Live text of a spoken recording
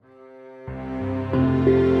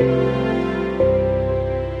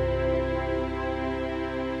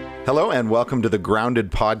Hello and welcome to the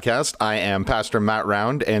Grounded Podcast. I am Pastor Matt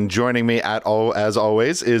Round, and joining me as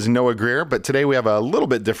always is Noah Greer. But today we have a little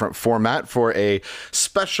bit different format for a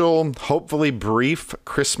special, hopefully brief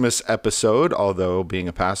Christmas episode. Although being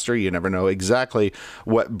a pastor, you never know exactly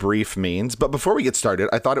what brief means. But before we get started,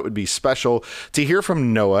 I thought it would be special to hear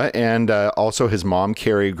from Noah and also his mom,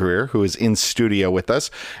 Carrie Greer, who is in studio with us.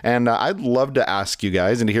 And I'd love to ask you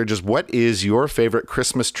guys and to hear just what is your favorite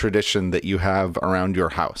Christmas tradition that you have around your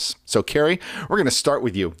house. So, Carrie, we're going to start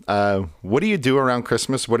with you. What do you do around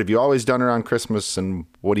Christmas? What have you always done around Christmas? And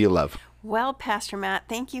what do you love? Well, Pastor Matt,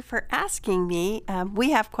 thank you for asking me.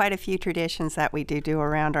 We have quite a few traditions that we do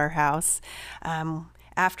around our house.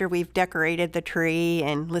 After we've decorated the tree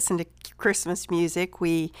and listened to Christmas music,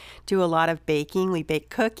 we do a lot of baking. We bake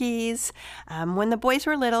cookies. When the boys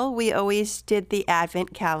were little, we always did the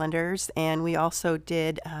Advent calendars, and we also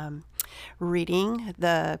did reading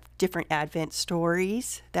the different Advent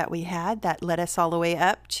stories that we had that led us all the way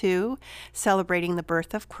up to celebrating the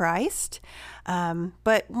birth of Christ.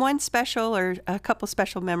 But one special or a couple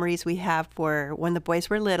special memories we have for when the boys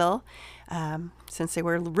were little, since they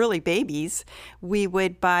were really babies, we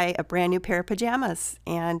would buy a brand new pair of pajamas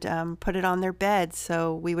and put it on their bed.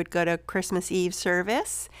 So we would go to Christmas Eve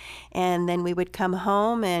service, and then we would come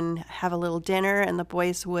home and have a little dinner, and the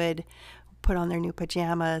boys would put on their new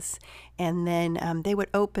pajamas, and then they would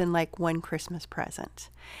open like one Christmas present,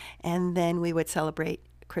 and then we would celebrate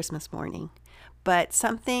Christmas morning. But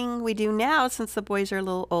something we do now, since the boys are a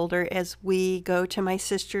little older, is we go to my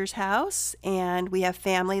sister's house, and we have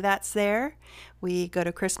family that's there. We go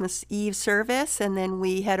to Christmas Eve service, and then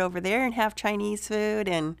we head over there and have Chinese food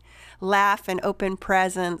and laugh and open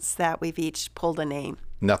presents that we've each pulled a name.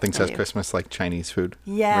 Nothing says Christmas like Chinese food.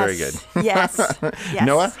 Yes. Very good. Yes. Yes.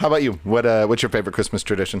 Noah, how about you? What's your favorite Christmas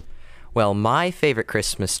tradition? Well, my favorite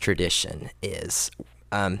Christmas tradition is,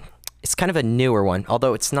 it's kind of a newer one,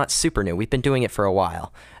 although it's not super new. We've been doing it for a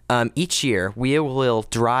while. Each year, we will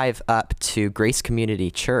drive up to Grace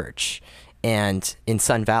Community Church and in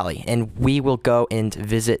Sun Valley, and we will go and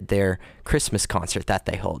visit their Christmas concert that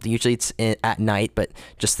they hold. Usually it's at night, but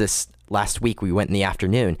just this last week we went in the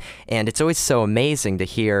afternoon, and it's always so amazing to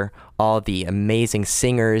hear all the amazing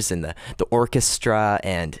singers and the orchestra,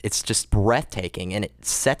 and it's just breathtaking, and it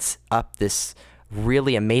sets up this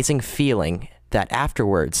really amazing feeling that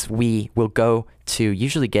afterwards we will go to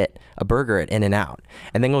usually get a burger at In-N-Out,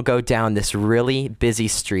 and then we'll go down this really busy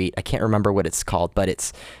street. I can't remember what it's called, but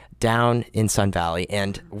it's down in Sun Valley,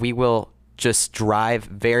 and we will just drive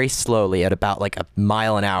very slowly at about like a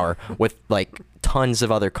mile an hour with like tons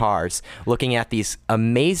of other cars looking at these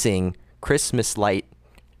amazing Christmas light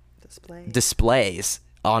displays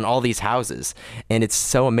on all these houses. And it's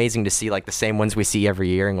so amazing to see like the same ones we see every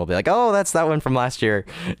year, and we'll be like, oh, that's that one from last year.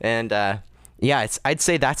 And I'd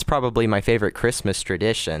say that's probably my favorite Christmas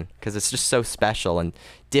tradition because it's just so special and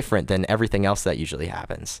different than everything else that usually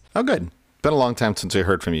happens. Oh, good. Been a long time since we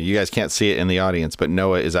heard from you. You guys can't see it in the audience, but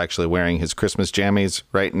Noah is actually wearing his Christmas jammies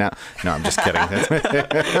right now. No, I'm just kidding.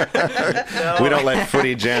 We don't let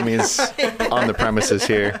footy jammies on the premises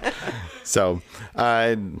here. So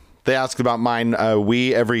they asked about mine.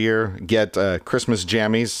 We every year get Christmas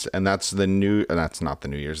jammies, and that's not the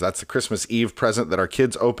New Year's. That's the Christmas Eve present that our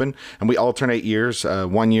kids open, and we alternate years.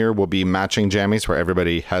 One year will be matching jammies where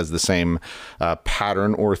everybody has the same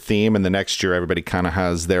pattern or theme, and the next year everybody kind of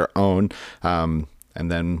has their own. And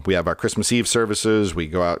then we have our Christmas Eve services. We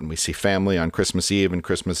go out and we see family on Christmas Eve and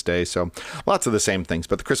Christmas Day. So lots of the same things,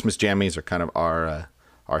 but the Christmas jammies are kind of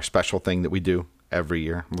our special thing that we do every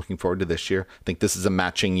year. I'm looking forward to this year. I think this is a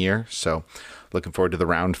matching year, so looking forward to the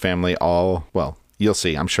Round family you'll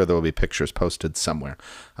see. I'm sure there will be pictures posted somewhere,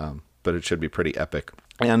 but it should be pretty epic.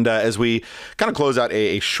 And as we kind of close out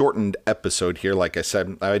a shortened episode here, like I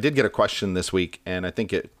said, I did get a question this week, and I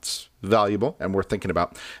think it's valuable and worth thinking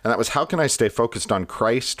about. And that was, how can I stay focused on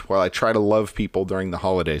Christ while I try to love people during the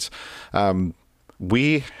holidays?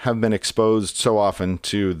 We have been exposed so often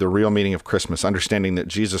to the real meaning of Christmas, understanding that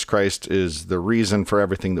Jesus Christ is the reason for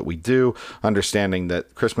everything that we do, understanding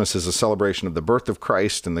that Christmas is a celebration of the birth of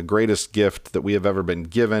Christ and the greatest gift that we have ever been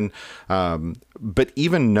given. But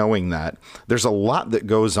even knowing that, there's a lot that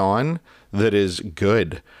goes on that is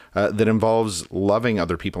good, that involves loving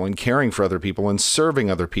other people and caring for other people and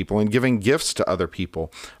serving other people and giving gifts to other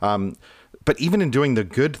people. But even in doing the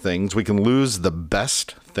good things, we can lose the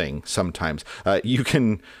best thing sometimes. You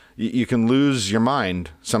can lose your mind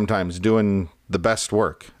sometimes doing the best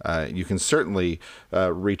work. You can certainly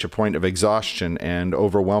reach a point of exhaustion and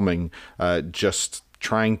overwhelming just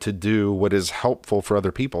trying to do what is helpful for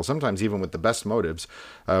other people. Sometimes even with the best motives,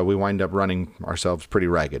 we wind up running ourselves pretty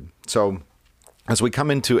ragged. So as we come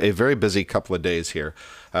into a very busy couple of days here,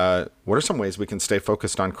 what are some ways we can stay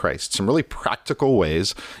focused on Christ? Some really practical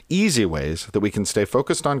ways, easy ways that we can stay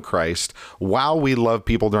focused on Christ while we love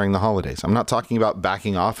people during the holidays. I'm not talking about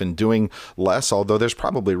backing off and doing less, although there's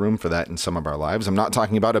probably room for that in some of our lives. I'm not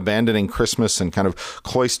talking about abandoning Christmas and kind of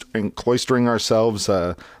cloistering ourselves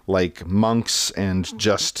like monks and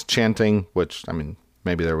just chanting, which, I mean,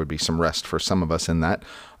 maybe there would be some rest for some of us in that.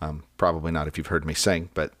 Probably not if you've heard me sing,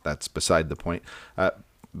 but that's beside the point.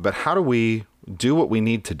 But how do we do what we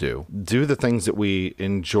need to do the things that we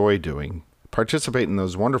enjoy doing, participate in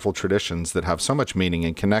those wonderful traditions that have so much meaning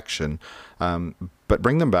and connection, but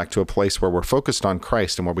bring them back to a place where we're focused on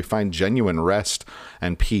Christ and where we find genuine rest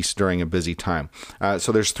and peace during a busy time.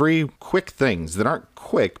 So there's 3 quick things that aren't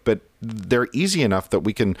quick, but they're easy enough that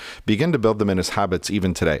we can begin to build them in as habits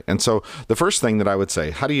even today. And so the first thing that I would say,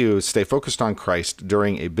 how do you stay focused on Christ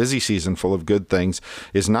during a busy season full of good things,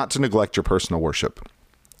 is not to neglect your personal worship.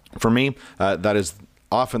 For me, that is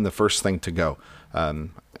often the first thing to go.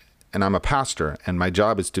 And I'm a pastor, and my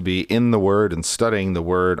job is to be in the Word and studying the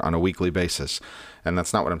Word on a weekly basis. And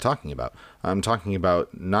that's not what I'm talking about. I'm talking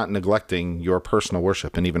about not neglecting your personal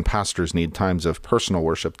worship. And even pastors need times of personal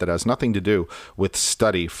worship that has nothing to do with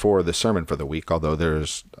study for the sermon for the week, although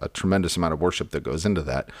there's a tremendous amount of worship that goes into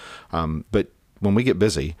that. But when we get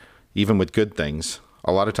busy, even with good things,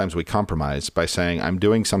 a lot of times we compromise by saying, I'm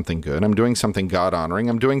doing something good, I'm doing something God-honoring,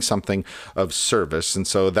 I'm doing something of service. And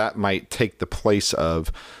so that might take the place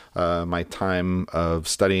of my time of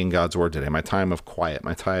studying God's Word today, my time of quiet,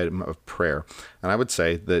 my time of prayer. And I would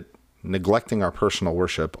say that neglecting our personal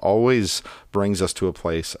worship always brings us to a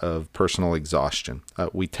place of personal exhaustion.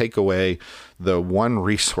 We take away the one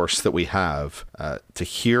resource that we have to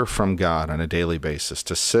hear from God on a daily basis,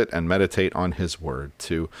 to sit and meditate on His Word,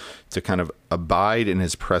 to kind of abide in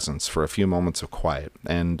His presence for a few moments of quiet.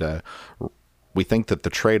 And we think that the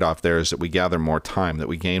trade-off there is that we gather more time, that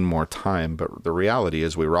we gain more time. But the reality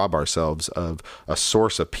is we rob ourselves of a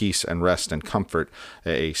source of peace and rest and comfort,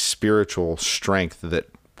 a spiritual strength that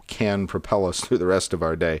can propel us through the rest of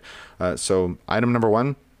our day. So item number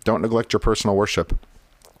 1, don't neglect your personal worship.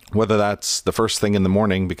 Whether that's the first thing in the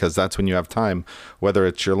morning, because that's when you have time, whether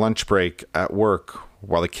it's your lunch break at work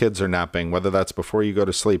while the kids are napping, whether that's before you go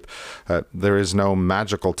to sleep, there is no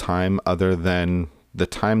magical time other than the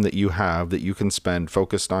time that you have that you can spend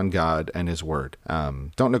focused on God and His Word.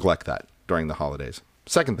 Don't neglect that during the holidays.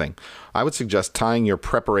 Second thing, I would suggest tying your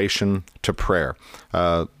preparation to prayer.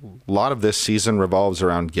 A lot of this season revolves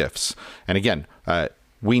around gifts. And again,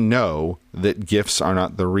 we know that gifts are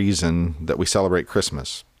not the reason that we celebrate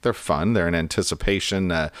Christmas. They're fun. They're an anticipation.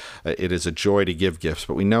 It is a joy to give gifts.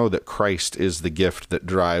 But we know that Christ is the gift that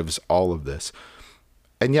drives all of this.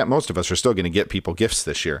 And yet most of us are still going to get people gifts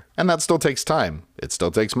this year. And that still takes time. It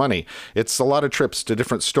still takes money. It's a lot of trips to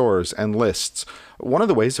different stores and lists. One of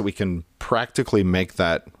the ways that we can practically make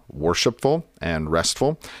that worshipful and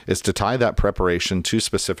restful is to tie that preparation to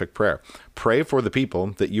specific prayer. Pray for the people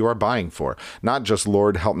that you are buying for. Not just,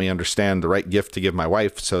 Lord, help me understand the right gift to give my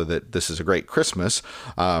wife so that this is a great Christmas.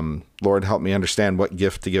 Lord, help me understand what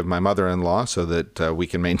gift to give my mother-in-law so that we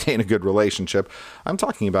can maintain a good relationship. I'm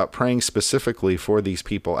talking about praying specifically for these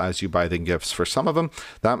people as you buy the gifts. For some of them,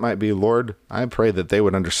 that might be, Lord, I pray that they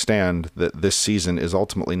would understand that this season is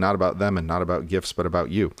ultimately not about them and not about gifts, but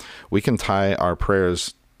about you. We can tie our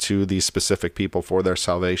prayers to these specific people for their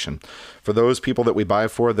salvation. For those people that we buy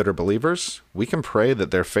for that are believers, we can pray that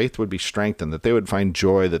their faith would be strengthened, that they would find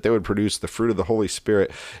joy, that they would produce the fruit of the Holy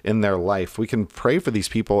Spirit in their life. We can pray for these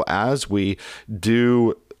people as we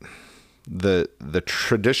do the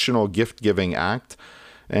traditional gift-giving act,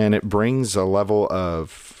 and it brings a level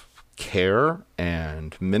of care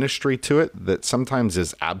and ministry to it that sometimes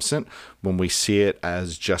is absent when we see it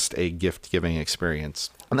as just a gift-giving experience.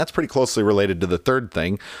 And that's pretty closely related to the third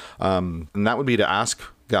thing, and that would be to ask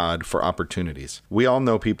God for opportunities. We all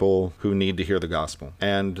know people who need to hear the gospel,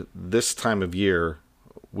 and this time of year,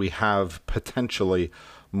 we have potentially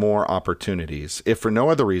more opportunities, if for no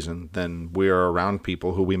other reason than we are around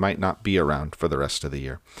people who we might not be around for the rest of the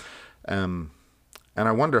year. And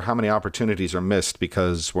I wonder how many opportunities are missed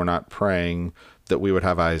because we're not praying that we would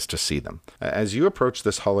have eyes to see them. As you approach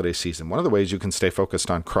this holiday season, one of the ways you can stay focused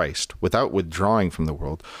on Christ without withdrawing from the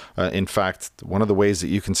world, in fact, one of the ways that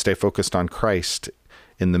you can stay focused on Christ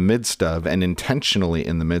in the midst of, and intentionally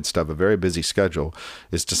in the midst of, a very busy schedule,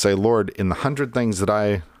 is to say, Lord, in the 100 things that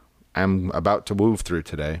I am about to move through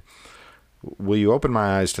today, will you open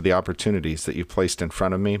my eyes to the opportunities that you've placed in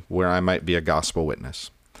front of me where I might be a gospel witness?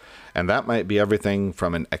 And that might be everything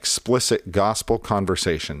from an explicit gospel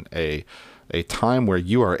conversation, a time where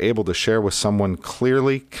you are able to share with someone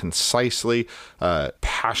clearly, concisely,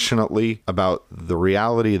 passionately about the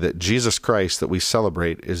reality that Jesus Christ that we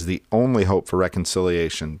celebrate is the only hope for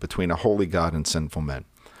reconciliation between a holy God and sinful men.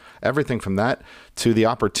 Everything from that to the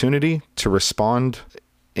opportunity to respond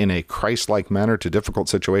in a Christ-like manner to difficult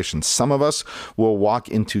situations. Some of us will walk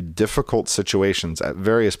into difficult situations at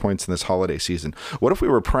various points in this holiday season. What if we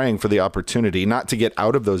were praying for the opportunity not to get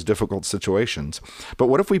out of those difficult situations, but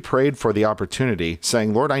what if we prayed for the opportunity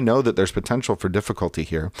saying, Lord, I know that there's potential for difficulty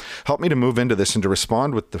here. Help me to move into this and to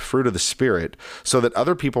respond with the fruit of the Spirit so that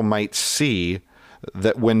other people might see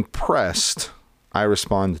that when pressed, I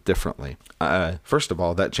respond differently. First of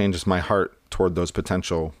all, that changes my heart toward those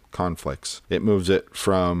potential conflicts. It moves it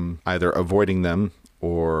from either avoiding them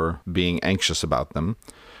or being anxious about them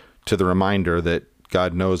to the reminder that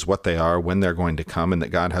God knows what they are, when they're going to come, and that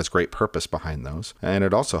God has great purpose behind those. And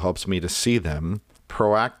it also helps me to see them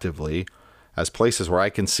proactively as places where I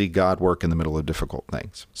can see God work in the middle of difficult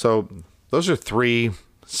things. So those are three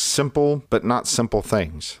simple but not simple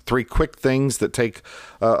things. Three quick things that take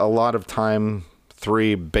a lot of time.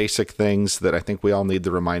 Three basic things that I think we all need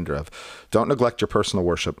the reminder of. Don't neglect your personal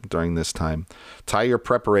worship during this time. Tie your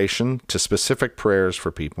preparation to specific prayers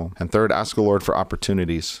for people. And third, ask the Lord for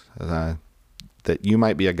opportunities that you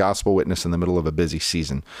might be a gospel witness in the middle of a busy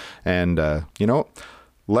season. And,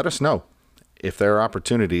 let us know if there are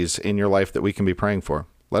opportunities in your life that we can be praying for.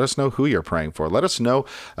 Let us know who you're praying for. Let us know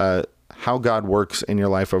how God works in your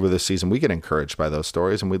life over this season. We get encouraged by those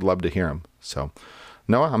stories, and we'd love to hear them. So,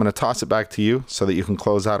 Noah, I'm going to toss it back to you so that you can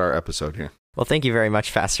close out our episode here. Well, thank you very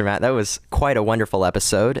much, Pastor Matt. That was quite a wonderful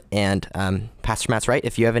episode. And Pastor Matt's right.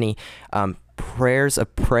 If you have any prayers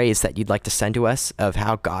of praise that you'd like to send to us of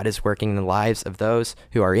how God is working in the lives of those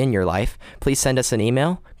who are in your life, please send us an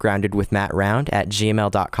email,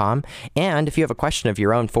 groundedwithmattround@gmail.com. And if you have a question of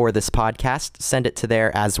your own for this podcast, send it to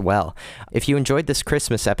there as well. If you enjoyed this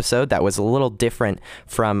Christmas episode that was a little different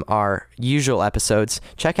from our usual episodes,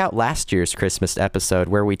 check out last year's Christmas episode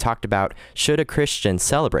where we talked about should a Christian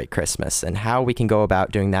celebrate Christmas and how we can go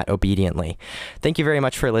about doing that obediently. Thank you very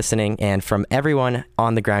much for listening. And from everyone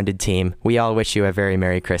on the Grounded team, we all wish you a very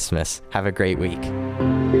Merry Christmas. Have a great week.